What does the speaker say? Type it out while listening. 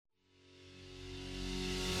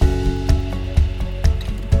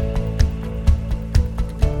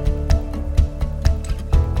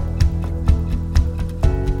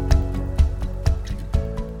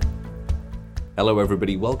Hello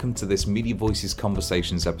everybody, welcome to this Media Voices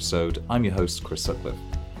Conversations episode. I'm your host, Chris Sutcliffe.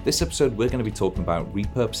 This episode we're going to be talking about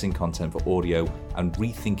repurposing content for audio and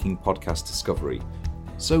rethinking podcast discovery.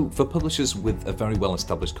 So for publishers with a very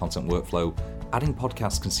well-established content workflow, adding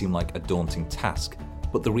podcasts can seem like a daunting task,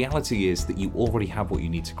 but the reality is that you already have what you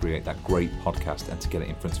need to create that great podcast and to get it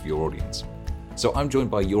in front of your audience. So I'm joined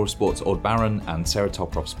by Eurosport's Ord Baron and Sarah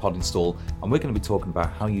Toporof's Podinstall, and we're going to be talking about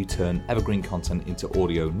how you turn evergreen content into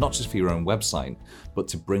audio, not just for your own website, but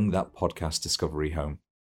to bring that podcast discovery home.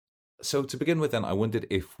 So to begin with then, I wondered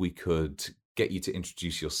if we could get you to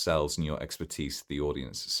introduce yourselves and your expertise to the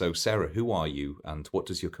audience. So Sarah, who are you and what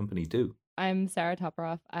does your company do? I'm Sarah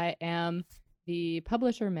Toporoff. I am the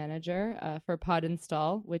publisher manager for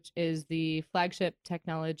Podinstall, which is the flagship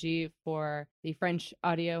technology for the French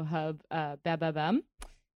audio hub Bababam.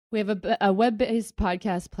 We have a web-based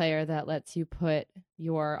podcast player that lets you put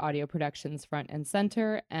your audio productions front and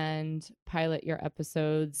center and pilot your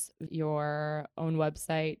episodes, your own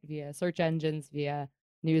website via search engines, via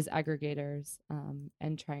news aggregators,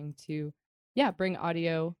 and trying to, bring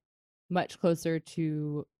audio much closer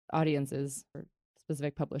to audiences or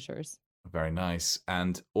specific publishers. Very nice.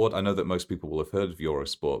 And Ord, I know that most people will have heard of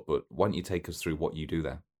Eurosport, but why don't you take us through what you do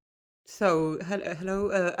there? So,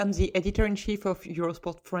 hello, I'm the editor-in-chief of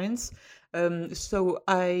Eurosport France. So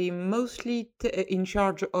I'm mostly in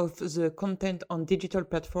charge of the content on digital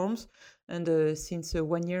platforms. And since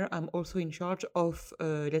 1 year, I'm also in charge of,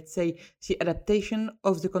 let's say, the adaptation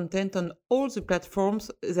of the content on all the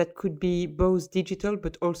platforms that could be both digital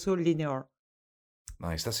but also linear.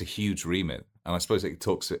 Nice. That's a huge remit. And I suppose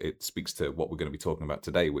it speaks to what we're going to be talking about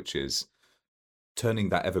today, which is turning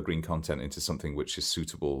that evergreen content into something which is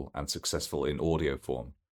suitable and successful in audio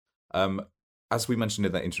form. As we mentioned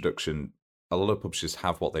in that introduction, a lot of publishers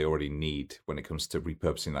have what they already need when it comes to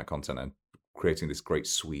repurposing that content and creating this great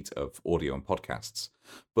suite of audio and podcasts.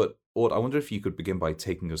 But Ord, I wonder if you could begin by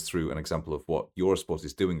taking us through an example of what Eurosport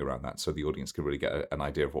is doing around that so the audience can really get an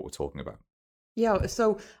idea of what we're talking about. Yeah,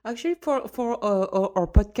 so actually for our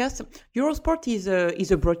podcast, Eurosport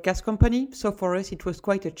is a broadcast company. So for us, it was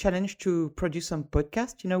quite a challenge to produce some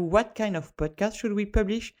podcast. You know, what kind of podcast should we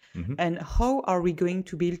publish, and how are we going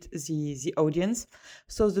to build the audience?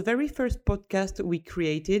 So the very first podcast we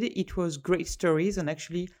created, it was Great Stories, and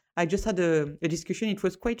actually I just had a discussion. It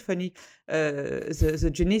was quite funny, the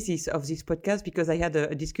genesis of this podcast, because I had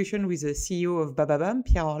a discussion with the CEO of Bababam,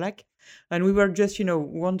 Pierre Orlac, and we were just,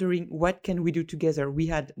 wondering what can we do together. We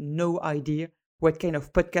had no idea what kind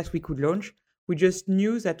of podcast we could launch. We just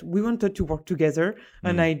knew that we wanted to work together,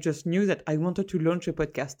 and I just knew that I wanted to launch a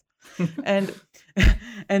podcast. and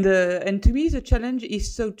to me, the challenge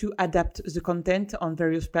is so to adapt the content on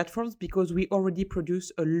various platforms, because we already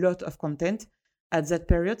produce a lot of content at that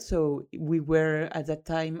period. So we were at that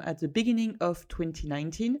time at the beginning of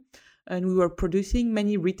 2019, and we were producing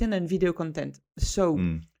many written and video content. So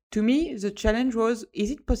to me, the challenge was,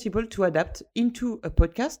 is it possible to adapt into a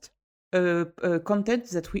podcast content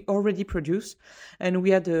that we already produce? And we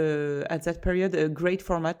had at that period a great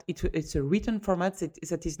format. It's a written format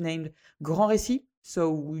that is named Grand Récit.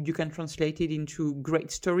 So you can translate it into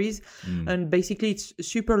Great Stories. And basically it's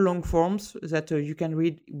super long forms that you can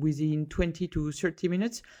read within 20 to 30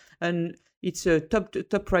 minutes. And it's a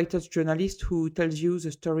top writers journalist who tells you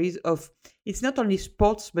the stories of, it's not only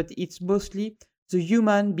sports, but it's mostly the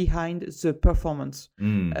human behind the performance.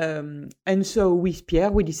 And so with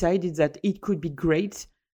Pierre, we decided that it could be great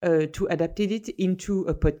to adapt it into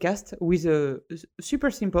a podcast with a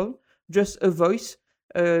super simple, just a voice,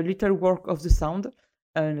 a little work of the sound,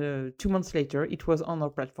 and 2 months later, it was on our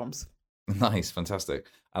platforms. Nice, fantastic.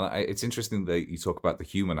 And it's interesting that you talk about the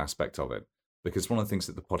human aspect of it, because one of the things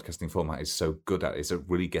that the podcasting format is so good at is at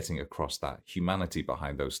really getting across that humanity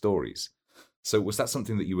behind those stories. So was that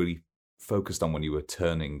something that you really focused on when you were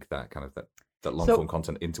turning that kind of that long form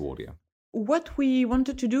content into audio? What we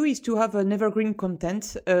wanted to do is to have an evergreen content,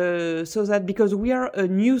 so that, because we are a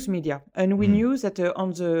news media, and we knew that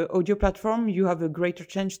on the audio platform you have a greater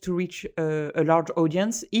chance to reach a large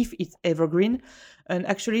audience if it's evergreen. And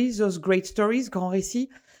actually, those Great Stories, Grand Récit,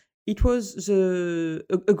 it was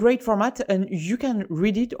a great format, and you can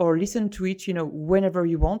read it or listen to it, whenever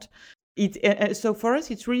you want. So for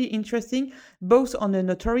us, it's really interesting, both on a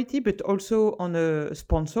notoriety, but also on a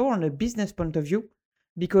sponsor, on a business point of view,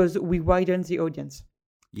 because we widen the audience.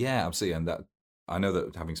 Yeah, absolutely. And that, I know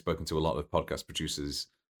that having spoken to a lot of podcast producers,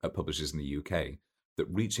 publishers in the UK, that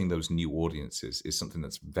reaching those new audiences is something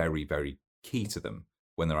that's very, very key to them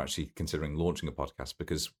when they're actually considering launching a podcast.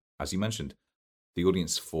 Because, as you mentioned, the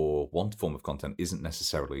audience for one form of content isn't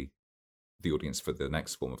necessarily the audience for the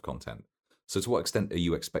next form of content. So to what extent are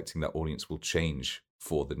you expecting that audience will change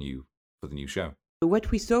for the new show?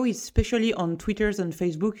 What we saw is, especially on Twitter and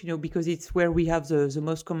Facebook, because it's where we have the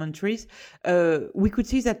most commentaries, we could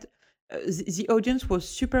see that the audience was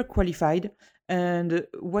super qualified. And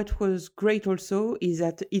what was great also is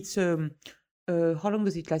that it's how long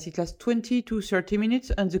does it last? It lasts 20 to 30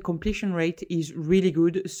 minutes, and the completion rate is really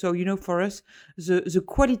good. So for us, the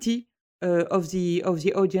quality of the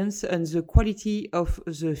audience and the quality of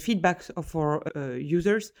the feedbacks of our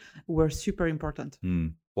users were super important.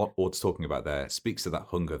 What Aud's talking about there speaks to that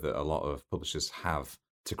hunger that a lot of publishers have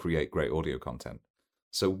to create great audio content.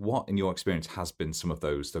 So what, in your experience, has been some of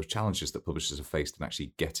those challenges that publishers have faced in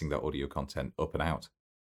actually getting that audio content up and out?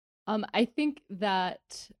 I think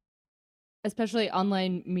that especially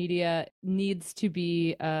online media needs to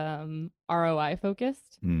be ROI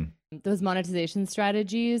focused. Those monetization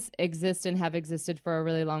strategies exist and have existed for a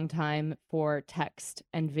really long time for text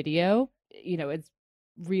and video. It's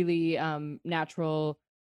really natural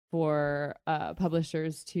for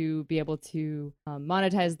publishers to be able to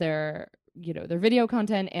monetize their video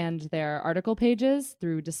content and their article pages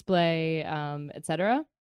through display, etc.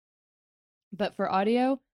 But for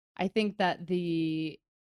audio, I think that the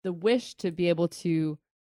wish to be able to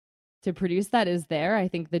produce that is there. I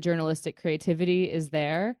think the journalistic creativity is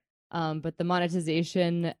there, but the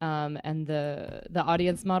monetization and the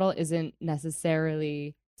audience model isn't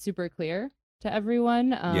necessarily super clear to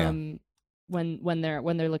everyone. When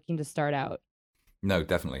they're looking to start out. No,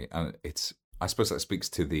 definitely, and I suppose that speaks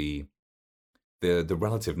to the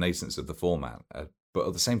relative nascence of the format, but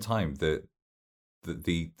at the same time, the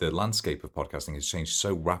landscape of podcasting has changed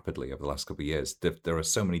so rapidly over the last couple of years. There are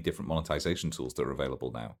so many different monetization tools that are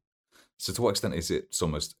available now. So, to what extent is it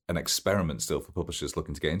almost an experiment still for publishers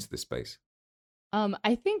looking to get into this space?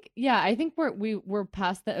 I think we're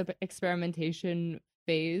past the experimentation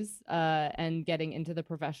phase and getting into the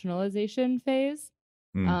professionalization phase.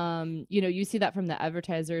 You see that from the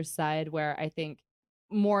advertiser's side, where I think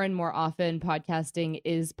more and more often podcasting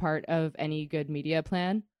is part of any good media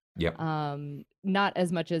plan. Yep. Not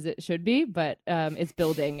as much as it should be, but it's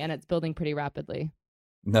building, and it's building pretty rapidly.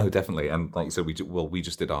 No, definitely. And like you said, we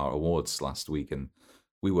just did our awards last week, and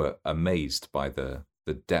we were amazed by the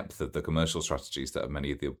depth of the commercial strategies that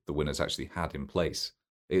many of the winners actually had in place.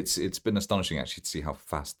 It's been astonishing actually to see how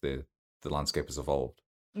fast the landscape has evolved.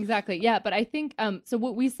 Exactly. Yeah. But I think so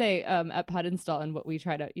what we say at Pod Install, and what we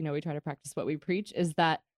try to practice what we preach, is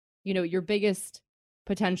that your biggest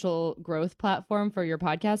potential growth platform for your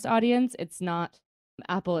podcast audience, it's not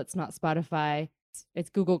Apple, it's not Spotify, it's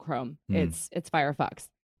Google Chrome, it's Firefox,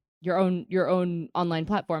 your own online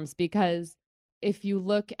platforms. Because if you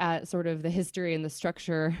look at sort of the history and the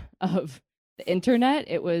structure of the internet,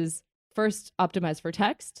 it was first optimized for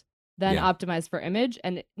text, then optimized for image,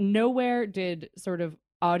 and nowhere did sort of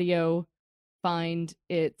audio find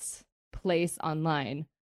its place online.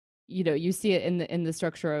 You see it in the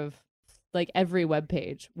structure of like every web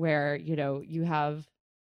page, where you have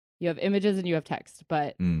images and you have text,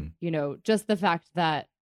 but just the fact that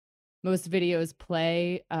most videos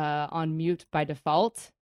play on mute by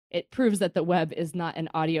default, it proves that the web is not an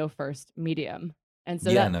audio first medium. And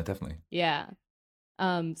so no, definitely. Yeah.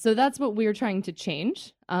 So that's what we're trying to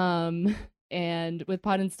change. And with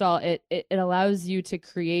Pod Install, it allows you to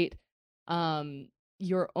create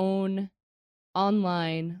your own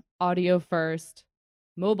online audio first,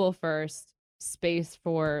 mobile first space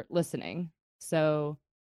for listening. So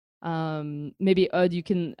maybe Aud, you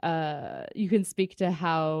can speak to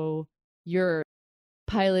how you're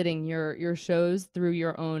piloting your shows through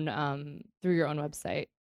your own website.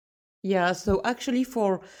 Yeah, so actually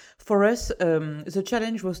for us, the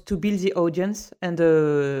challenge was to build the audience, and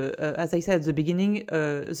as I said at the beginning,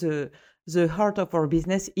 the heart of our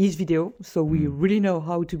business is video. So we really know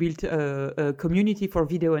how to build a community for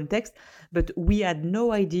video and text, but we had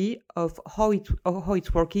no idea of how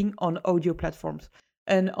it's working on audio platforms.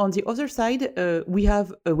 And on the other side, we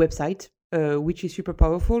have a website, which is super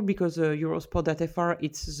powerful because Eurosport.fr,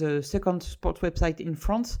 it's the second sport website in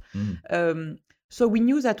France. So we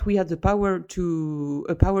knew that we had the power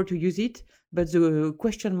to use it, but the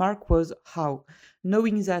question mark was how.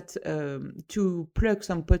 Knowing that to plug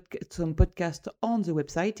some podcast on the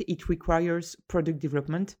website, it requires product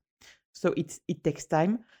development, so it takes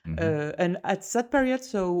time. And at that period,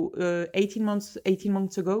 so 18 months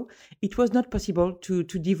ago, it was not possible to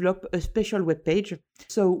develop a special web page.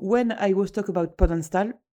 So when I was talking about Pod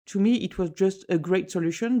Install, to me, it was just a great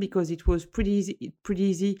solution because it was pretty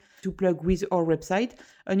easy to plug with our website,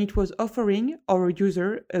 and it was offering our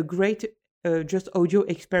user a great just audio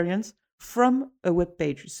experience from a web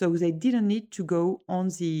page. So they didn't need to go on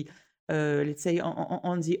the let's say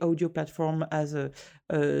on the audio platform as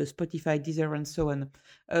Spotify, Deezer, and so on.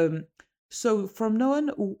 So from now on,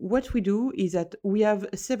 what we do is that we have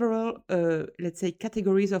several, let's say,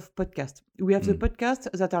 categories of podcasts. We have the podcasts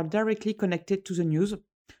that are directly connected to the news,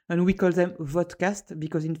 and we call them vodcast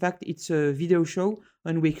because, in fact, it's a video show,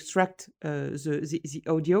 and we extract the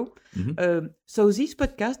audio. So these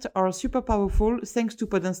podcasts are super powerful thanks to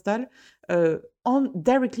Podinstall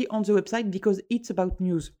directly on the website because it's about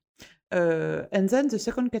news. And then the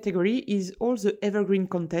second category is all the evergreen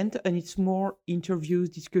content, and it's more interviews,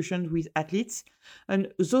 discussions with athletes. And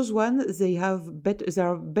those ones, they are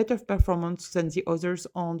better performance than the others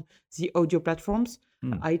on the audio platforms.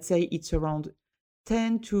 I'd say it's around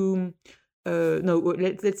 10 to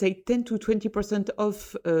let's say 10 to 20%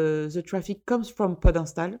 of the traffic comes from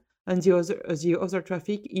Podinstall, and the other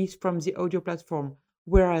traffic is from the audio platform.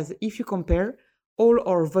 Whereas if you compare all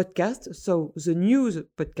our vodcasts, so the news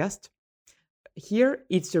podcast, here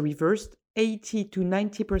it's the reverse. 80 to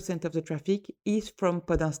 90% of the traffic is from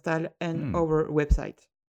Podinstall and our website.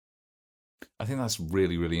 I think that's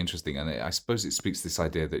really, really interesting. And I suppose it speaks to this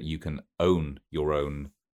idea that you can own your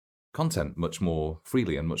own content much more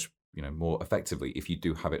freely and much more effectively if you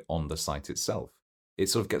do have it on the site itself. It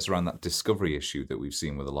sort of gets around that discovery issue that we've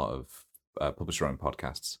seen with a lot of publisher-owned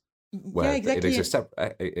podcasts, where it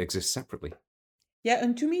exists separately. Yeah,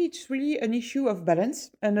 and to me, it's really an issue of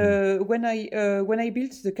balance. And when I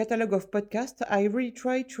built the catalog of podcasts, I really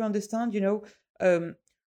tried to understand,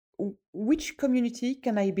 which community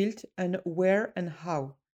can I build and where and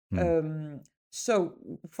how. So,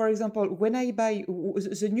 for example, when I buy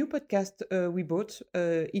the new podcast we bought,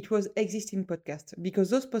 it was existing podcast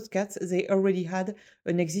because those podcasts, they already had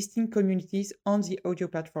an existing communities on the audio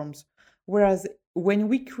platforms. Whereas when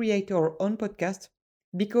we create our own podcast,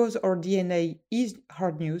 because our DNA is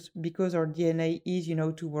hard news, because our DNA is,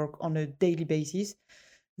 to work on a daily basis,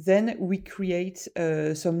 then we create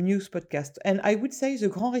some news podcast. And I would say the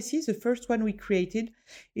Grand Récit, the first one we created,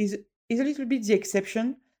 is a little bit the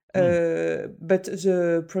exception. But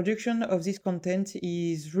the production of this content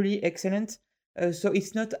is really excellent. So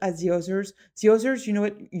it's not as the others. The others,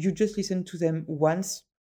 you just listen to them once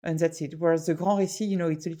and that's it. Whereas the Grand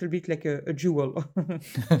Récit, it's a little bit like a jewel.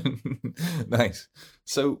 Nice.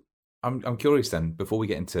 So I'm curious then, before we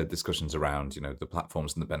get into discussions around, the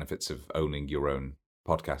platforms and the benefits of owning your own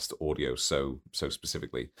podcast audio so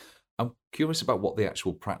specifically, I'm curious about what the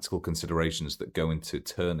actual practical considerations that go into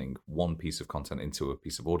turning one piece of content into a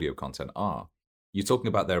piece of audio content are. You're talking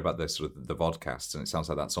about the sort of the vodcasts, and it sounds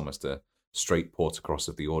like that's almost a straight port across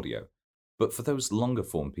of the audio. But for those longer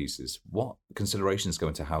form pieces, what considerations go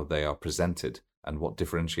into how they are presented and what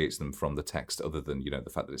differentiates them from the text other than, the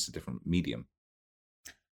fact that it's a different medium?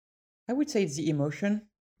 I would say it's the emotion,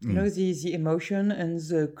 the emotion and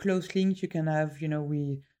the close link you can have,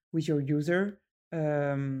 with your user.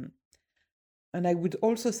 And I would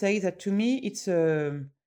also say that to me, it's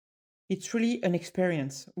really an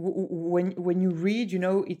experience. When you read,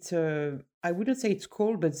 it's I wouldn't say it's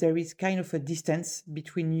cold, but there is kind of a distance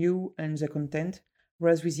between you and the content.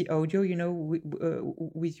 Whereas with the audio,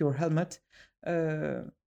 with your helmet,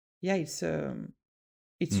 it's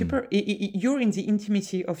super. You're in the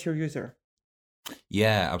intimacy of your user.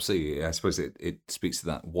 Yeah, absolutely. I suppose it speaks to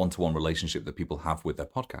that one-to-one relationship that people have with their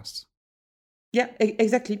podcasts. Yeah,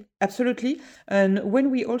 exactly. Absolutely. And when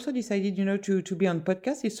we also decided, to be on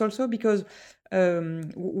podcast, it's also because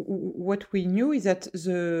what we knew is that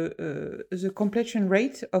the completion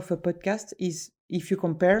rate of a podcast is, if you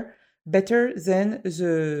compare, better than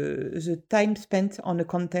the time spent on the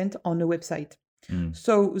content on the website.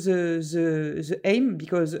 So the aim,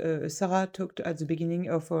 because Sarah talked at the beginning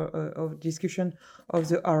of discussion of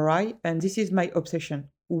the ROI, and this is my obsession.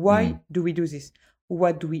 Why do we do this?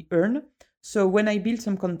 What do we earn? So when I build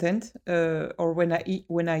some content or when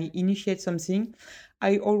I initiate something,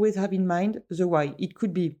 I always have in mind the why. It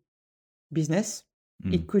could be business.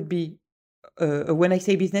 It could be, when I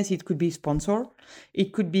say business, it could be sponsor.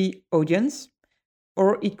 It could be audience,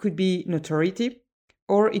 or it could be notoriety,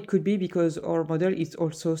 or it could be because our model is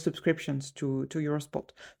also subscriptions to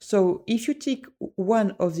Eurosport. So if you take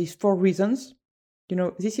one of these 4 reasons,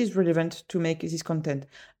 this is relevant to make this content.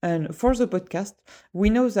 And for the podcast, we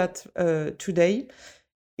know that today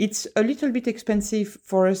it's a little bit expensive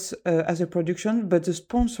for us as a production, but the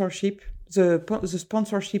sponsorship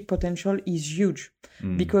potential is huge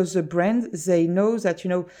because the brand, they know that,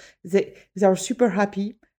 they are super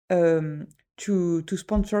happy to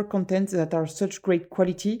sponsor content that are such great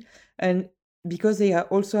quality. And because they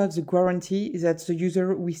also have the guarantee that the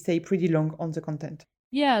user will stay pretty long on the content.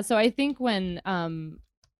 Yeah, so I think when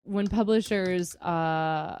when publishers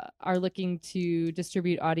are looking to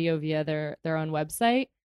distribute audio via their own website,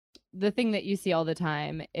 the thing that you see all the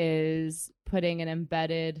time is putting an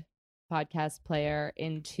embedded podcast player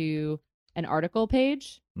into an article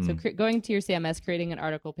page. So going to your CMS, creating an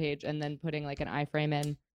article page, and then putting like an iframe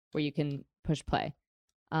in where you can push play.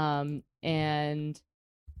 And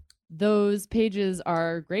those pages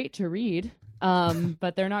are great to read,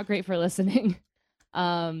 but they're not great for listening.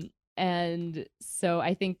 And so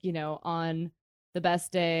I think, on the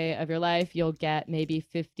best day of your life, you'll get maybe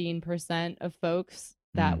 15% of folks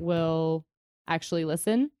that will actually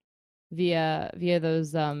listen via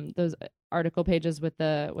those article pages with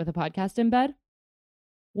a podcast embed.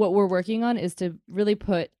 What we're working on is to really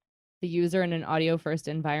put the user in an audio first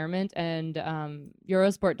environment, and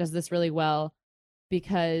Eurosport does this really well,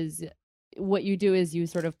 because what you do is you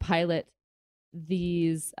sort of pilot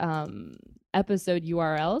these episode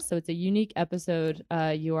URLs. So it's a unique episode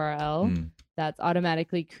URL that's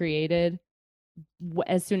automatically created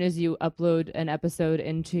as soon as you upload an episode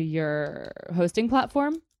into your hosting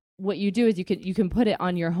platform. What you do is you can put it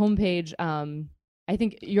on your homepage. I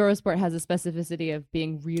think Eurosport has a specificity of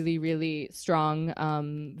being really, really strong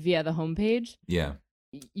via the homepage. Yeah.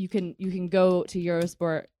 You can go to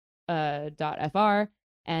Eurosport.fr,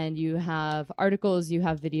 and you have articles, you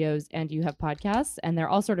have videos, and you have podcasts, and they're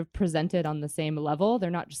all sort of presented on the same level.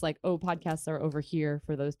 They're not just like, oh, podcasts are over here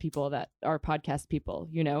for those people that are podcast people.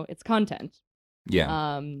 It's content.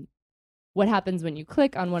 Yeah. What happens when you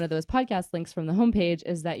click on one of those podcast links from the homepage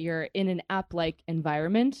is that you're in an app-like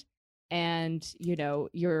environment, and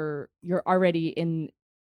you're already in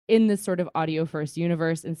this sort of audio first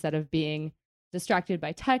universe. Instead of being distracted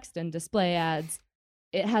by text and display ads,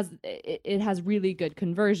 it has really good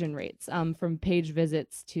conversion rates from page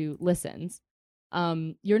visits to listens.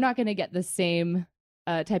 You're not going to get the same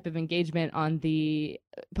type of engagement on the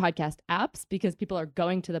podcast apps, because people are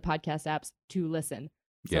going to the podcast apps to listen.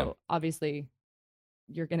 So obviously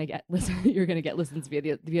you're going to get listens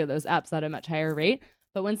via those apps at a much higher rate.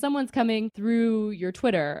 But when someone's coming through your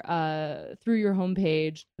Twitter, through your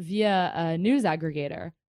homepage via a news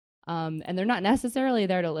aggregator, and they're not necessarily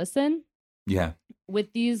there to listen. Yeah.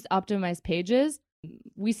 With these optimized pages,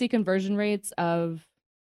 we see conversion rates of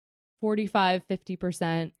 45,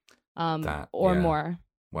 50% or more.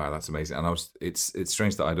 Wow, that's amazing. And it's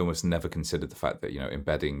strange that I'd almost never considered the fact that,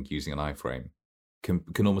 embedding using an iframe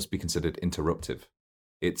can almost be considered interruptive.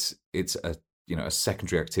 It's a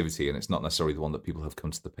secondary activity, and it's not necessarily the one that people have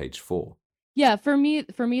come to the page for. Yeah, for me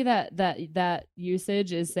that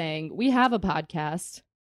usage is saying we have a podcast,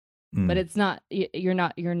 but it's not.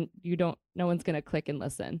 No one's gonna click and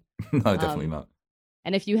listen. No, definitely not.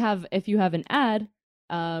 And if you have an ad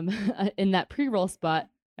in that pre-roll spot,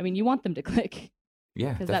 you want them to click.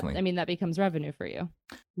 Yeah, definitely. That becomes revenue for you.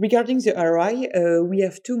 Regarding the ROI, we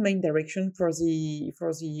have two main directions for the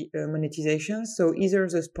monetization. So either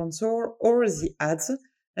the sponsor or the ads.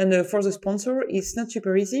 And for the sponsor, it's not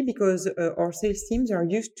super easy, because our sales teams are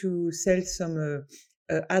used to sell some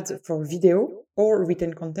ads for video or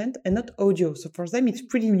written content, and not audio. So for them, it's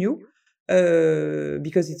pretty new.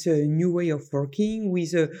 Because it's a new way of working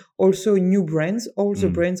with also new brands. All the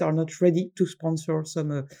brands are not ready to sponsor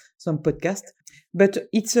some podcast, but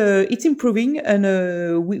it's improving, and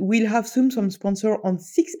we'll have soon some sponsor on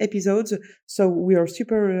 6 episodes. So we are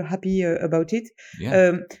super happy about it.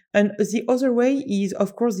 Yeah. And the other way is,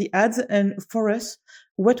 of course, the ads. And for us,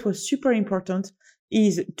 what was super important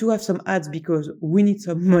is to have some ads, because we need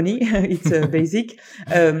some money. It's basic.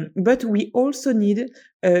 But we also need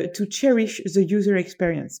to cherish the user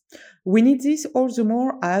experience. We need this all the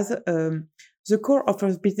more as the core of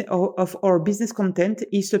our business content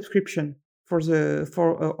is subscription for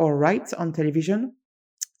our rights on television.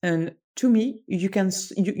 And to me,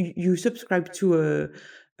 you subscribe to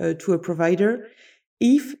a provider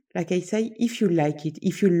if, like I say, if you like it,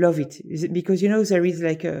 if you love it, because there is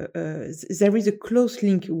like there is a close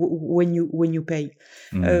link when you pay.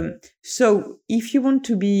 So if you want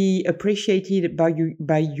to be appreciated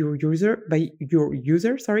by your user,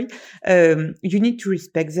 you need to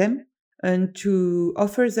respect them and to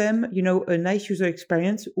offer them, a nice user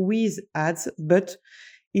experience with ads, but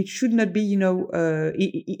it should not be,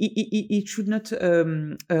 it should not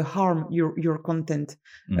harm your content.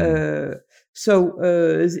 So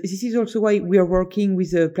this is also why we are working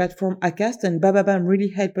with the platform Acast, and Bababam really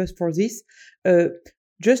help us for this.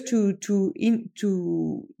 Just to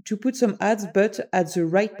put some ads, but at the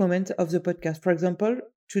right moment of the podcast. For example,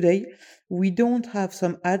 today we don't have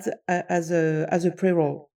some ads as a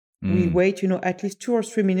pre-roll. We wait, at least 2 or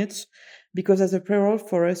 3 minutes, because as a pre-roll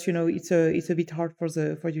for us, it's a bit hard for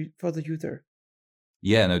the user.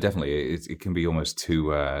 Yeah, no, definitely. It can be almost too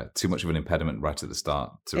much of an impediment right at the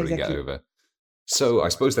start to really get over. So I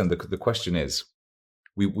suppose then the question is,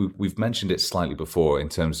 we've mentioned it slightly before in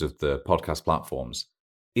terms of the podcast platforms.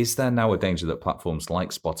 Is there now a danger that platforms like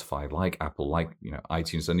Spotify, like Apple, like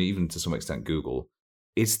iTunes, and even to some extent Google,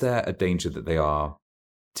 is there a danger that they are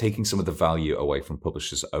taking some of the value away from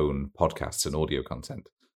publishers' own podcasts and audio content?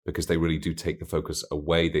 Because they really do take the focus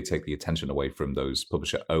away, they take the attention away from those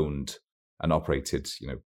publisher-owned and operated,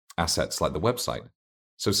 assets like the website.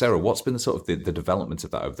 So Sarah, what's been the sort of the development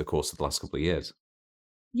of that over the course of the last couple of years?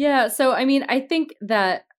 Yeah, so I mean, I think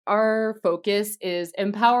that our focus is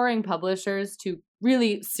empowering publishers to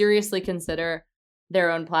really seriously consider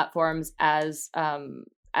their own platforms as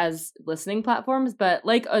listening platforms. But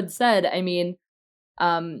like Odd said, I mean,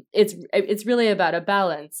 it's really about a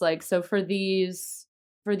balance. Like, so for these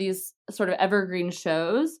sort of evergreen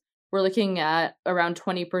shows, we're looking at around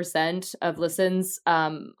 20% of listens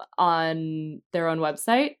on their own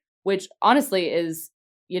website, which honestly is,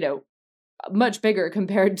 much bigger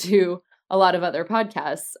compared to a lot of other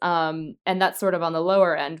podcasts. And that's sort of on the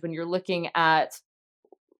lower end when you're looking at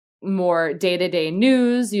more day-to-day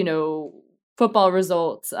news, football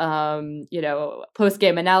results,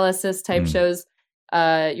 post-game analysis type shows.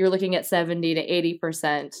 You're looking at 70 to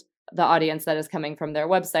 80% the audience that is coming from their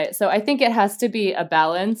website. So I think it has to be a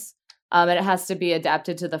balance, and it has to be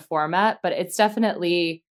adapted to the format, but it's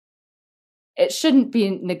definitely, it shouldn't be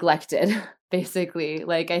neglected, basically.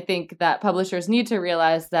 Like, I think that publishers need to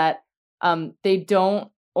realize that they don't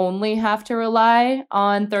only have to rely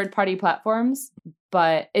on third-party platforms,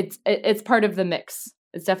 but it's part of the mix.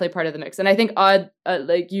 It's definitely part of the mix. And I think Odd,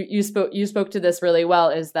 like you spoke to this really well,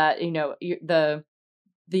 is that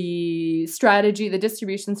the strategy, the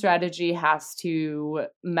distribution strategy, has to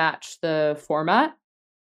match the format.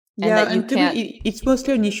 And to me, it's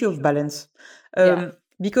mostly an issue of balance,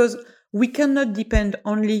 because we cannot depend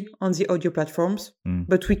only on the audio platforms,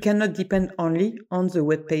 but we cannot depend only on the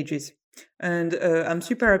web pages. And I'm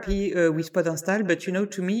super happy with Pod Install, but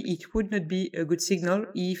to me, it would not be a good signal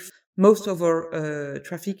if most of our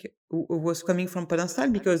traffic was coming from Pod Install,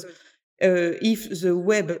 because if the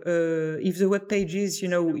web pages,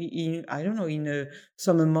 in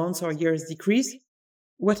some months or years decrease,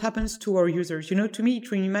 what happens to our users? To me,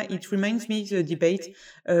 it reminds me the debate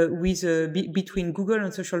between Google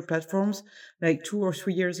and social platforms like 2 or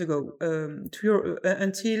 3 years ago,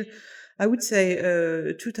 until I would say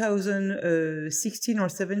 2016 or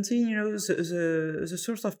 17. The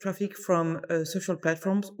source of traffic from social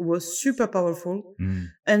platforms was super powerful,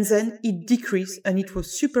 and then it decreased, and it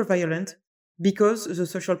was super violent because the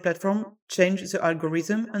social platform changed the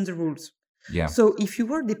algorithm and the rules. Yeah. So if you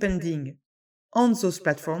were depending on those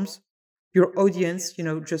platforms, your audience,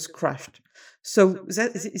 just crashed. So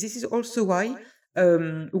this is also why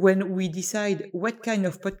when we decide what kind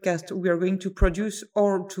of podcast we are going to produce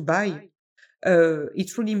or to buy,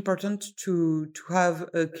 it's really important to have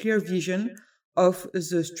a clear vision of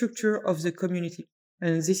the structure of the community.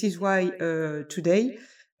 And this is why today,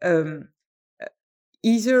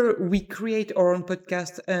 either we create our own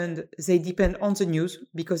podcast and they depend on the news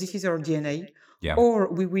because this is our DNA,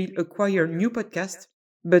 or we will acquire new podcasts,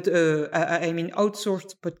 but I mean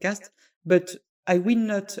outsourced podcast, but I will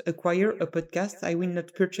not acquire a podcast, I will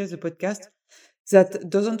not purchase a podcast that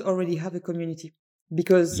doesn't already have a community,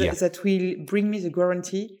 because that will bring me the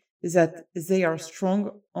guarantee that they are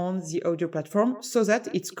strong on the audio platform, so that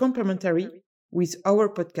it's complementary with our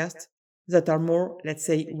podcasts that are more, let's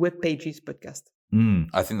say, web pages podcast.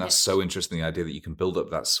 I think that's so interesting, the idea that you can build up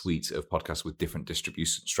that suite of podcasts with different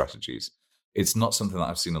distribution strategies. It's not something that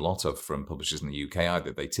I've seen a lot of from publishers in the UK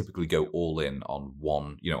either. They typically go all in on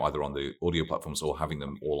one, either on the audio platforms or having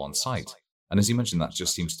them all on site. And as you mentioned, that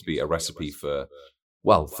just seems to be a recipe for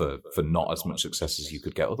not as much success as you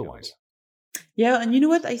could get otherwise. Yeah, and you know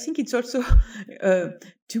what? I think it's also, to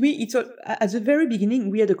me, it's at the very beginning,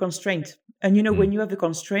 we had a constraint. And, when you have a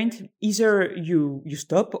constraint, either you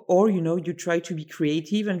stop or, you try to be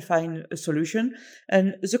creative and find a solution.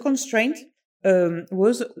 And the constraint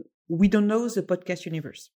was, we don't know the podcast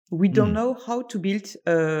universe. We don't know how to build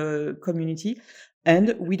a community,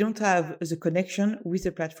 and we don't have the connection with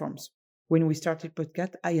the platforms. When we started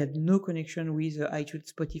podcast, I had no connection with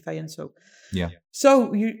iTunes, Spotify, and so. Yeah.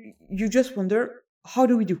 So you just wonder, how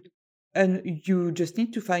do we do? And you just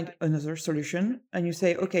need to find another solution. And you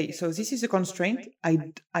say, okay, so this is a constraint.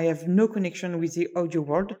 I have no connection with the audio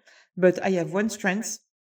world, but I have one strength.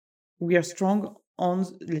 We are strong on,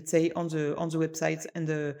 let's say, on the websites and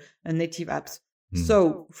the native apps.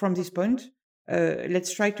 So from this point,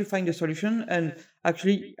 let's try to find a solution. And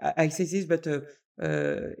actually, I say this, but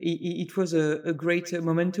it was a great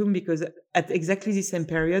momentum, because at exactly the same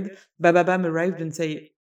period, Bababam arrived and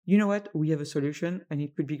say, you know what, we have a solution and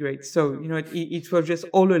it could be great. So, it was just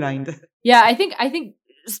all aligned. Yeah, I think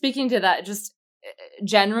speaking to that, just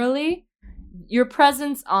generally, your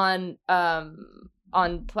presence on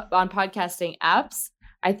podcasting apps,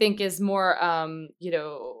 I think, is more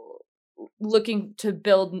looking to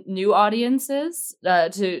build new audiences,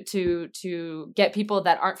 to get people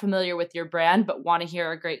that aren't familiar with your brand but want to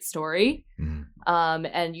hear a great story.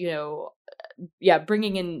 And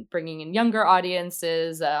bringing in younger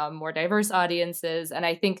audiences, more diverse audiences. And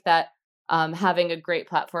I think that having a great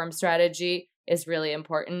platform strategy is really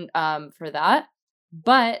important for that.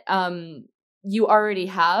 But you already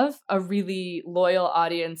have a really loyal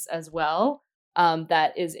audience as well,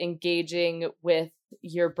 that is engaging with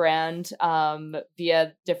your brand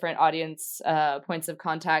via different audience points of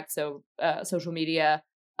contact, so social media,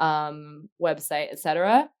 website,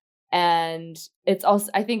 etc. And it's also,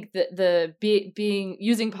 I think, that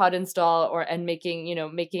using PodInstall and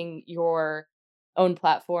making your own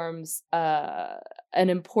platforms an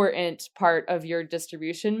important part of your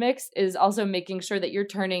distribution mix is also making sure that you're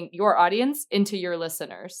turning your audience into your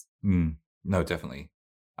listeners. No, definitely.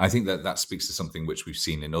 I think that speaks to something which we've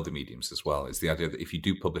seen in other mediums as well, is the idea that if you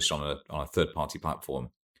do publish on a third-party platform,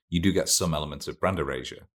 you do get some element of brand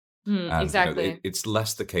erasure. And, exactly. It's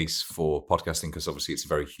less the case for podcasting, because obviously it's a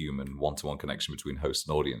very human one-to-one connection between host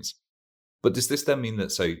and audience. But does this then mean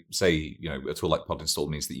that, say, a tool like PodInstall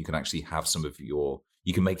means that you can actually have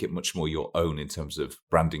you can make it much more your own in terms of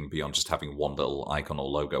branding beyond just having one little icon or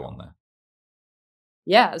logo on there?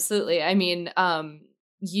 Yeah, absolutely. I mean,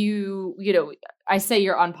 I say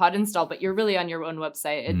you're on PodInstall, but you're really on your own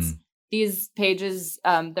website. It's these pages,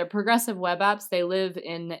 they're progressive web apps. They live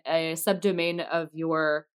in a subdomain of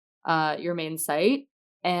your main site,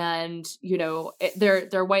 and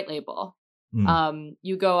they're white label.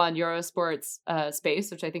 You go on Eurosports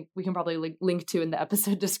space, which I think we can probably link to in the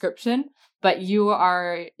episode description, but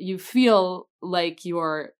you feel like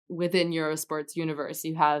you're within Eurosports universe.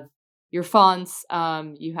 You have your fonts,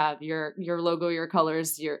 you have your logo, your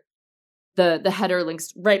colors, the header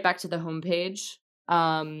links right back to the homepage.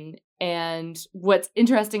 And what's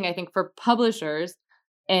interesting, I think, for publishers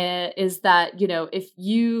is that, if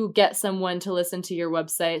you get someone to listen to your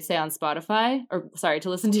website, say on Spotify, to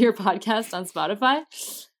listen to your podcast on Spotify,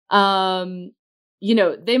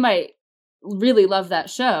 they might really love that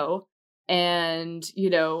show. And,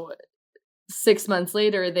 6 months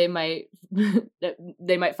later, they might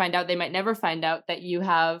find out, they might never find out that you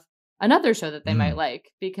have another show that they might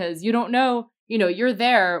like, because you don't know, you're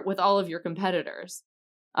there with all of your competitors.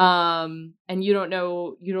 And you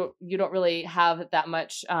don't really have that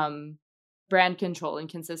much brand control and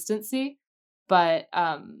consistency, but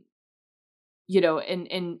in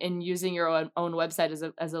using your own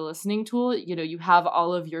website as a listening tool, you have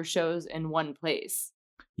all of your shows in one place.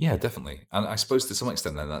 Yeah, definitely. And I suppose to some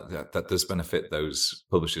extent then that does benefit those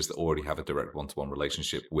publishers that already have a direct one-to-one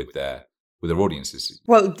relationship with their audiences.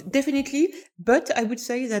 Well, definitely. But I would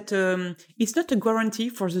say that it's not a guarantee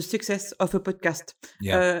for the success of a podcast.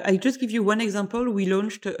 Yeah. I just give you one example. We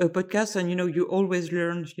launched a podcast, and, you always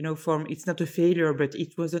learn, from it's not a failure, but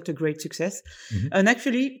it was not a great success. And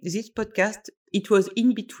actually, this podcast, it was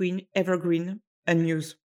in between Evergreen and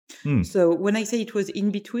News. So when I say it was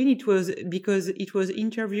in between, it was because it was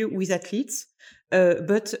interview with athletes,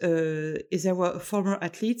 but there were former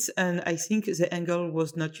athletes, and I think the angle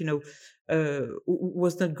was not,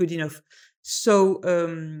 was not good enough. So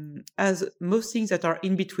as most things that are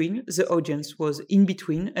in between, the audience was in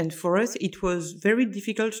between, and for us it was very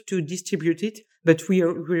difficult to distribute it. But we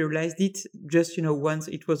realized it just once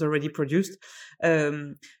it was already produced,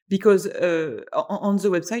 because on the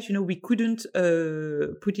website we couldn't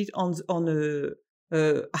put it on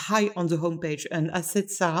high on the homepage. And as said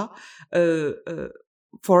Sarah,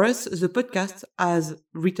 for us the podcast as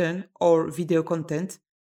written or video content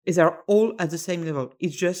is all at the same level.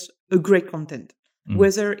 It's just a great content.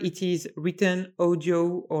 Whether it is written,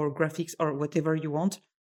 audio, or graphics, or whatever you want,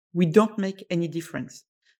 we don't make any difference.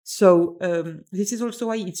 So this is also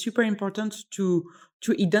why it's super important to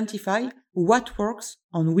identify what works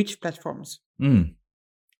on which platforms.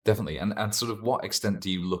 Definitely. And sort of what extent do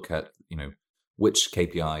you look at, which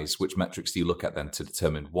KPIs, which metrics do you look at then to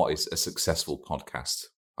determine what is a successful podcast,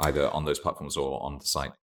 either on those platforms or on the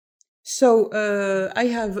site? So I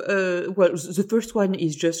have, the first one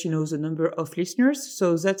is just, the number of listeners.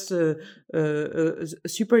 So that's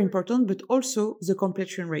super important, but also the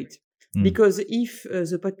completion rate. Because if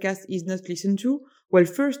the podcast is not listened to, Well,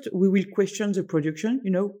 first, we will question the production,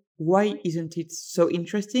 why isn't it so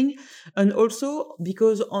interesting? And also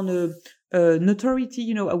because on a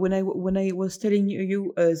notoriety, when I was telling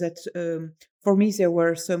you that for me, there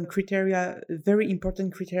were some criteria, very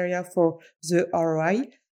important criteria for the ROI.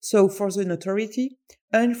 So for the notoriety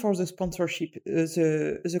and for the sponsorship,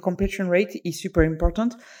 the completion rate is super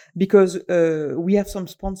important because we have some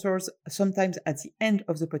sponsors sometimes at the end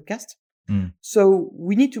of the podcast. So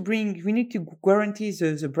we need to guarantee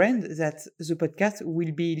the brand that the podcast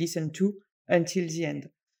will be listened to until the end.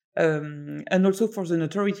 And also for the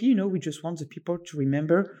notoriety, we just want the people to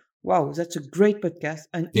remember, wow, that's a great podcast,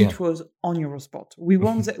 and it was on Eurosport. We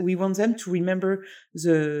want them to remember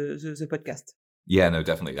the podcast. Yeah, no,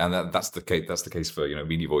 definitely, and that's the case. That's the case for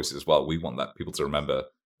Media Voices as well. We want that people to remember.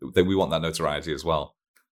 We want that notoriety as well.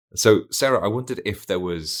 So, Sarah, I wondered if there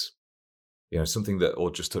was, something that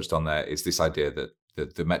Ord just touched on there is this idea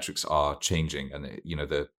that the metrics are changing, and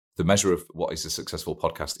the measure of what is a successful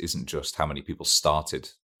podcast isn't just how many people started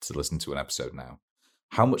to listen to an episode now.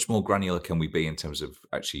 How much more granular can we be in terms of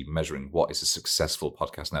actually measuring what is a successful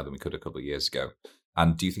podcast now than we could a couple of years ago?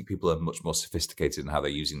 And do you think people are much more sophisticated in how they're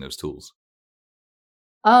using those tools?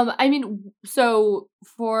 I mean, so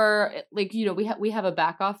for we have a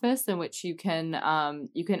back office in which you can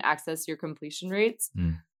access your completion rates.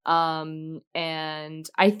 And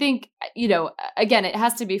I think, again, it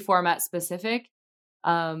has to be format specific.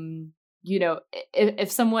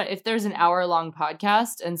 If there's an hour-long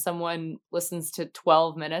podcast and someone listens to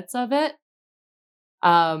 12 minutes of it,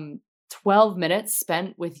 12 minutes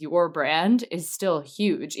spent with your brand is still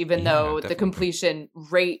huge, even though definitely. The completion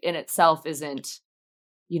rate in itself isn't,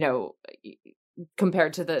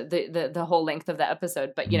 compared to the whole length of the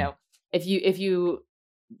episode. But, if you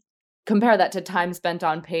compare that to time spent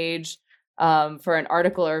on page for an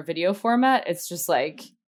article or video format, it's just like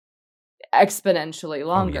exponentially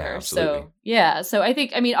longer. So I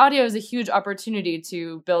think, audio is a huge opportunity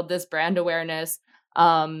to build this brand awareness,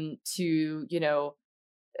 to,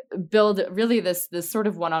 build really this sort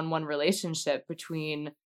of one-on-one relationship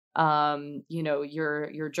between,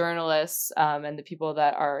 your journalists, and the people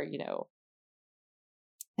that are,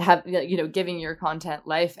 have, giving your content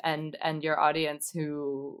life, and your audience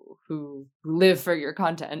who live for your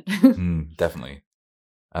content. Definitely.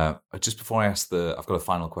 Just before I ask I've got a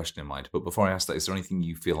final question in mind, but before I ask that, is there anything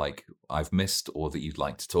you feel like I've missed or that you'd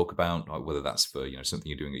like to talk about, like whether that's for, something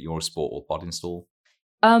you're doing at Eurosport or PodInstall?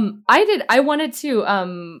 I wanted to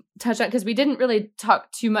touch on, because we didn't really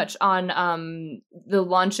talk too much on the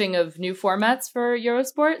launching of new formats for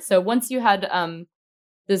Eurosport. So once you had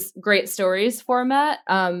this great stories format,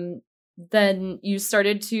 then you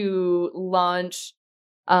started to launch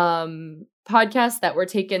podcasts that were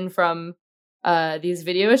taken from these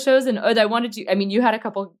video shows. And I wanted to, you had a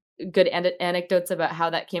couple good anecdotes about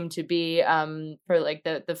how that came to be, for like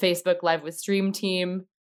the Facebook Live with Stream team.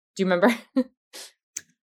 Do you remember?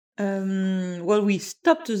 Well, we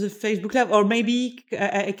stopped the Facebook Live, or maybe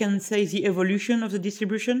I can say the evolution of the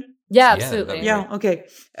distribution. Yeah, absolutely. Yeah, okay.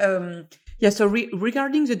 So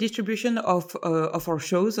regarding the distribution of our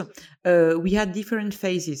shows, we had different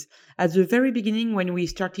phases. At the very beginning, when we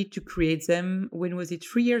started to create them, when was it?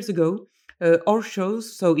 3 years ago, our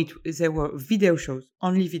shows, they were video shows,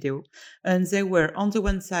 only video, and they were on the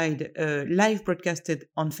one side live broadcasted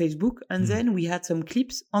on Facebook, and then we had some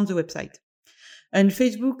clips on the website. And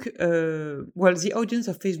Facebook, the audience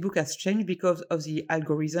of Facebook has changed because of the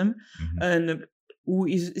algorithm, and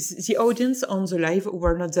the audience on the live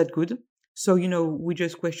were not that good. So, we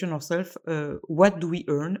just question ourselves, what do we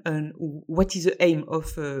earn, and what is the aim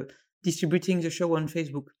of distributing the show on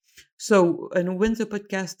Facebook? So, and when the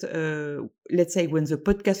podcast, when the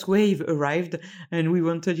podcast wave arrived, and we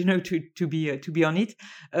wanted, to be on it,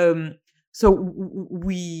 so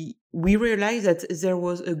we realized that there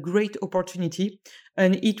was a great opportunity,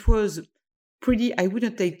 and it was pretty. I would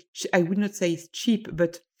not say it's cheap,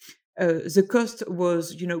 but the cost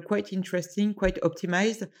was, quite interesting, quite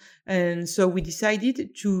optimized, and so we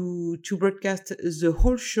decided to broadcast the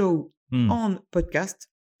whole show on podcast,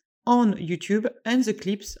 on YouTube, and the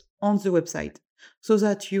clips on the website, so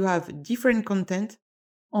that you have different content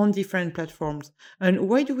on different platforms. And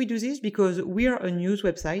why do we do this? Because we are a news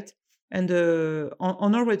website. And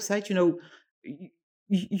on our website,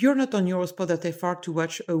 you're not on Eurosport.fr to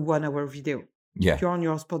watch a 1 hour video. Yeah. You're on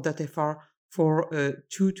Eurosport.fr for a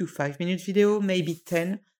 2 to 5 minute video, maybe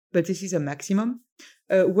 10, but this is a maximum.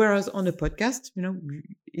 Whereas on a podcast,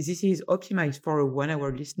 this is optimized for a 1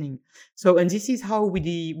 hour listening. So, and this is how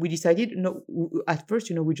we decided. No, at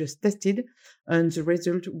first, we just tested, and the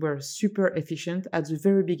results were super efficient. At the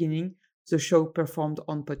very beginning, the show performed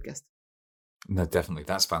on podcast. No, definitely.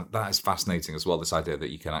 That is fascinating as well, this idea that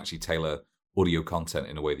you can actually tailor audio content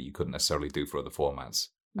in a way that you couldn't necessarily do for other formats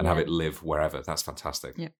and have it live wherever. That's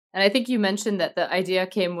fantastic. Yeah. And I think you mentioned that the idea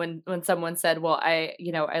came when someone said, well, I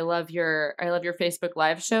love your Facebook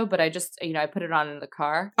Live show, but I just, I put it on in the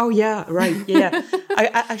car. Oh yeah, right. Yeah.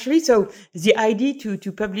 I actually, so the idea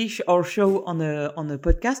to publish our show on a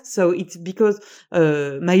podcast. So it's because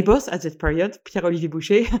my boss at that period, Pierre-Olivier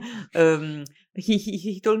Boucher,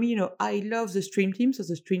 he told me, I love the Stream Team. So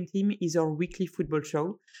the Stream Team is our weekly football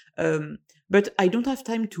show, but I don't have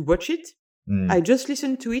time to watch it. I just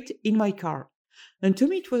listen to it in my car. And to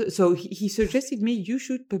me, it was, so he suggested me, you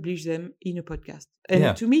should publish them in a podcast.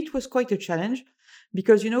 And to me, it was quite a challenge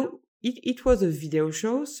because, it was a video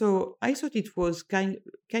show. So I thought it was kind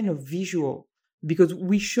of visual because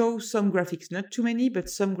we show some graphics, not too many, but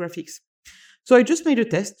some graphics. So I just made a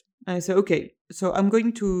test and I said, okay, so I'm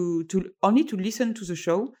going to only to listen to the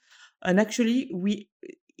show. And actually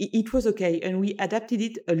it was okay. And we adapted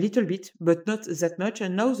it a little bit, but not that much.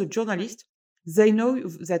 And now the journalists, they know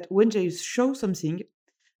that when they show something,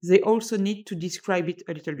 they also need to describe it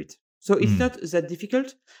a little bit. So it's not that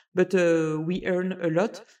difficult, but we earn a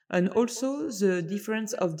lot. And also the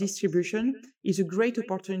difference of distribution is a great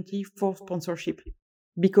opportunity for sponsorship.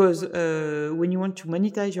 Because when you want to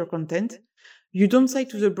monetize your content, you don't say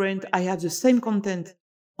to the brand, I have the same content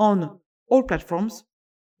on all platforms.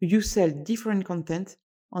 You sell different content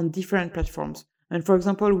on different platforms. And for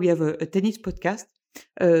example, we have a tennis podcast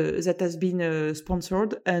that has been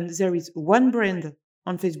sponsored, and there is one brand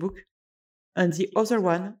on Facebook and the other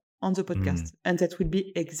one on the podcast, and that will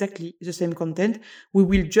be exactly the same content. We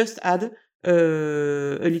will just add a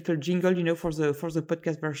little jingle, for the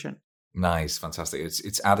podcast version. Nice, fantastic.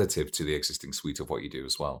 It's additive to the existing suite of what you do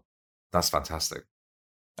as well. That's fantastic.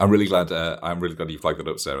 I'm really glad you flagged that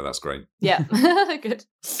up, Sarah. That's great. Yeah, good.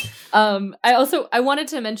 I wanted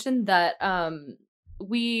to mention that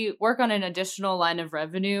we work on an additional line of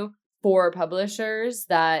revenue for publishers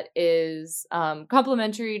that is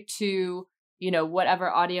complementary to, whatever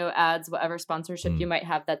audio ads, whatever sponsorship you might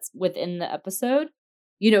have that's within the episode.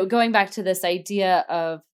 Going back to this idea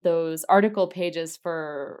of those article pages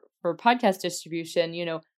for podcast distribution, we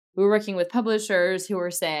were working with publishers who were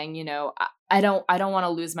saying, I don't want to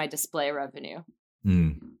lose my display revenue.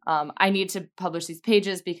 I need to publish these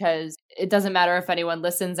pages because it doesn't matter if anyone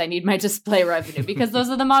listens. I need my display revenue because those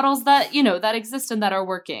are the models that, that exist and that are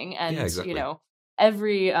working. And, exactly.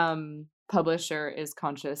 Every publisher is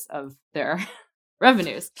conscious of their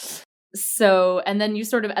revenues. So, and then you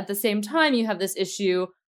sort of at the same time, you have this issue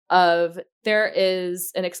of there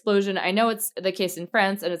is an explosion. I know it's the case in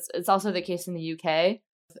France and it's also the case in the UK.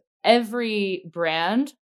 Every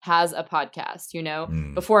brand has a podcast,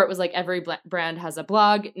 Before it was like every brand has a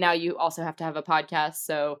blog. Now you also have to have a podcast.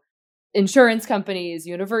 So insurance companies,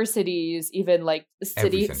 universities, even like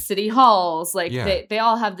city halls, like they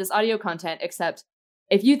all have this audio content, except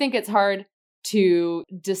if you think it's hard to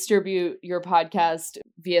distribute your podcast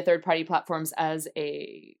via third-party platforms as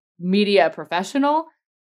a media professional,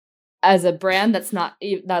 as a brand that's not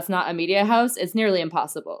a media house, it's nearly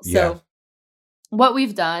impossible. So what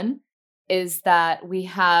we've done is that we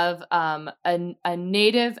have a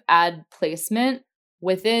native ad placement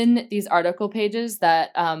within these article pages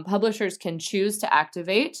that publishers can choose to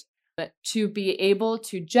activate to be able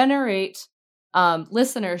to generate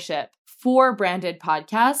listenership for branded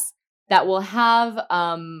podcasts that will have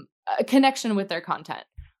a connection with their content.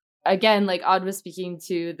 Again, like Odd was speaking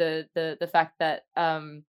to the fact that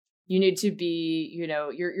you need to be,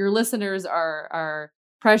 your listeners are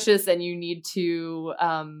precious and you need to,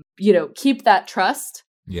 keep that trust.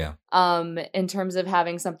 Yeah. In terms of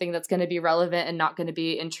having something that's going to be relevant and not going to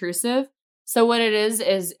be intrusive. So what it is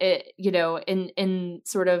it, in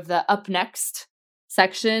sort of the up next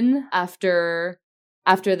section after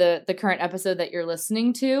the current episode that you're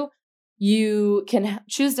listening to, you can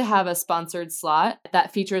choose to have a sponsored slot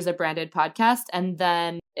that features a branded podcast. And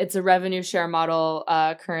then it's a revenue share model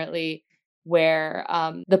currently where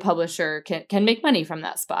the publisher can make money from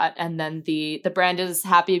that spot. And then the brand is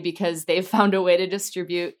happy because they've found a way to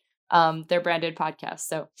distribute their branded podcast.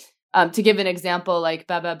 So to give an example, like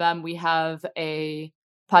Bababam, we have a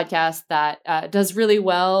podcast that does really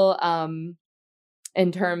well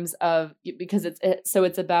in terms of, because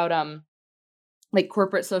it's about like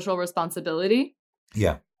corporate social responsibility.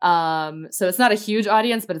 Yeah. So it's not a huge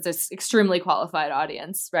audience, but it's an extremely qualified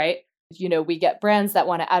audience, right? We get brands that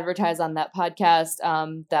want to advertise on that podcast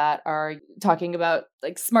that are talking about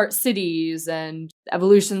like smart cities and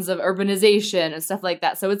evolutions of urbanization and stuff like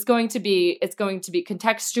that. So it's going to be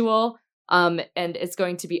contextual and it's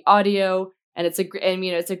going to be audio And it's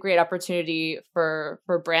a great opportunity for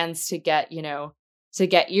brands to get, to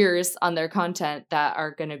get ears on their content that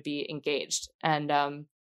are going to be engaged. And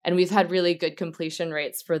we've had really good completion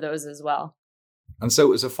rates for those as well. And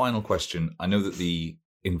so as a final question, I know that the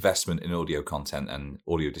investment in audio content and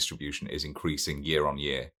audio distribution is increasing year on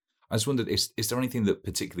year. I just wondered, is there anything that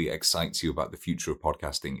particularly excites you about the future of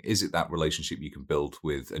podcasting? Is it that relationship you can build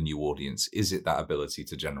with a new audience? Is it that ability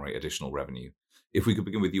to generate additional revenue? If we could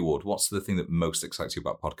begin with you, Ward, what's the thing that most excites you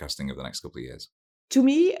about podcasting over the next couple of years? To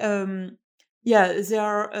me, there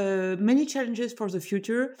are many challenges for the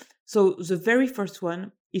future. So the very first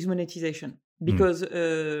one is monetization. Because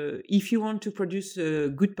if you want to produce a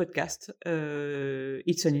good podcast,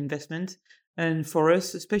 it's an investment. And for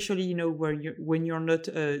us, especially, when you're not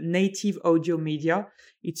a native audio media,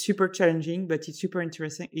 it's super challenging, but it's super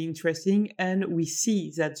interesting. And we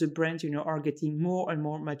see that the brands, are getting more and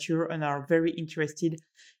more mature and are very interested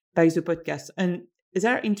by the podcast. And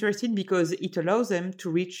they're interested because it allows them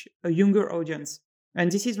to reach a younger audience. And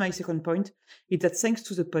this is my second point, is that thanks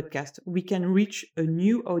to the podcast, we can reach a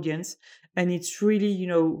new audience. And it's really,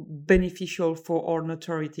 beneficial for our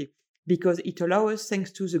notoriety because it allows us,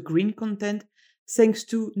 thanks to the green content, thanks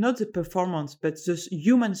to not the performance, but the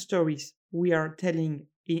human stories we are telling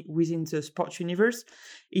within the sports universe,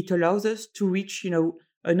 it allows us to reach,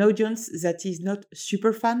 an audience that is not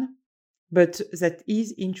super fan, but that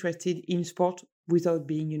is interested in sport without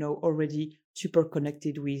being, already super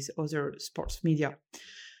connected with other sports media.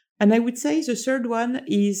 And I would say the third one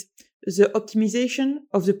is the optimization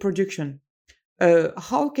of the production.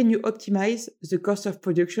 How can you optimize the cost of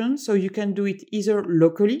production? So you can do it either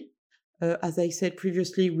locally, as I said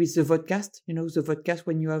previously, with the vodcast, the vodcast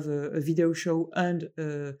when you have a video show and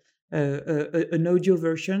an audio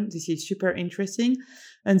version. This is super interesting.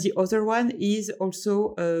 And the other one is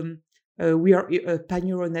also, we are a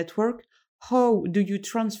pan-Euro network. How do you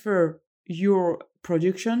transfer your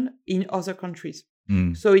production in other countries?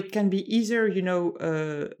 So it can be either,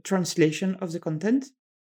 translation of the content,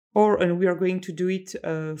 and we are going to do it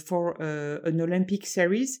for an Olympic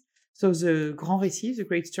series. So the Grand Récit, the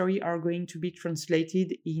great story, are going to be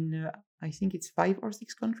translated in, I think it's 5 or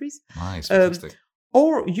 6 countries. Nice, fantastic.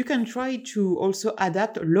 Or you can try to also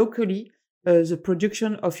adapt locally the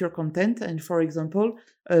production of your content. And for example,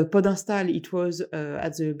 Podinstall, it was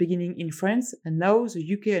at the beginning in France, and now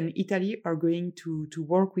the UK and Italy are going to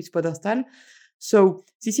work with Podinstall. So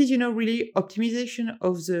this is, really optimization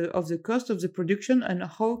of the cost of the production and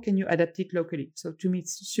how can you adapt it locally. So to me,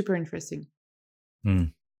 it's super interesting.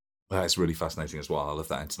 That's really fascinating as well. I love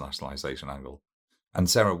that internationalization angle. And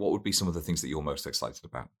Sarah, what would be some of the things that you're most excited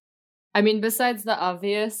about? I mean, besides the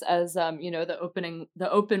obvious, as the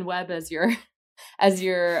open web as your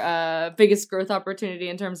biggest growth opportunity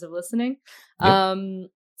in terms of listening. Yep.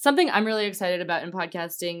 Something I'm really excited about in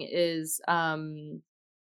podcasting is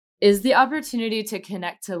the opportunity to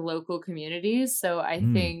connect to local communities. So I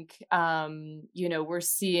think, we're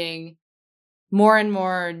seeing more and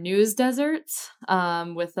more news deserts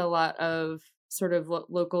with a lot of sort of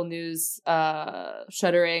local news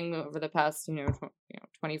shuttering over the past,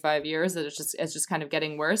 25 years. It's just kind of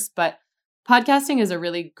getting worse. But podcasting is a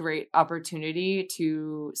really great opportunity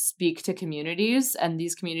to speak to communities, and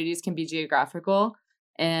these communities can be geographical.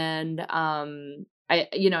 And I'm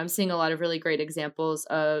seeing a lot of really great examples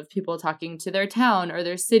of people talking to their town or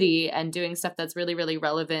their city and doing stuff that's really, really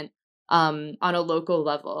relevant on a local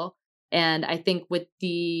level. And I think with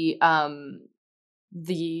the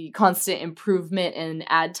constant improvement in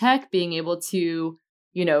ad tech, being able to,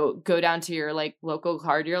 go down to your local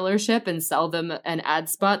car dealership and sell them an ad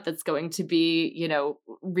spot that's going to be,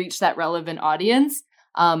 reach that relevant audience.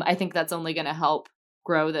 I think that's only going to help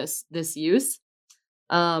grow this use.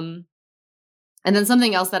 And then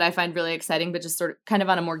something else that I find really exciting, but just sort of kind of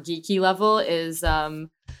on a more geeky level is,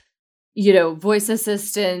 voice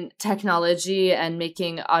assistant technology and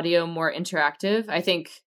making audio more interactive. I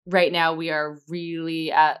think right now we are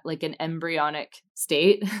really at an embryonic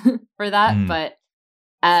state for that. But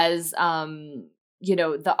as,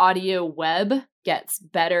 the audio web gets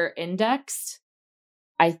better indexed,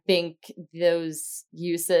 I think those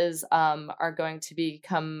uses are going to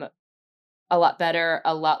become a lot better,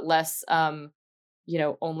 a lot less,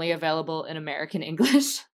 only available in American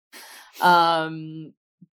English.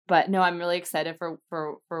 But no, I'm really excited for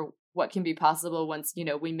what can be possible once,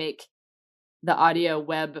 we make the audio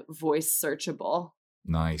web voice searchable.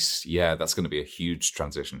 Nice. Yeah, that's going to be a huge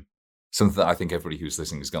transition. Something that I think everybody who's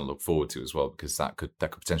listening is going to look forward to as well, because that could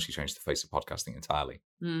potentially change the face of podcasting entirely.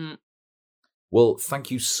 Well,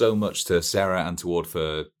 thank you so much to Sarah and to Ward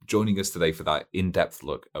for joining us today for that in-depth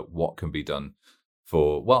look at what can be done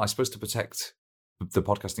for, well, I suppose to protect the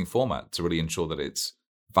podcasting format, to really ensure that it's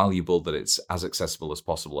valuable, that it's as accessible as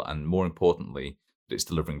possible, and more importantly, that it's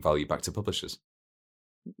delivering value back to publishers.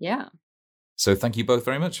 Yeah. So thank you both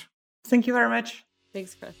very much. Thank you very much.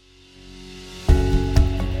 Thanks, Chris.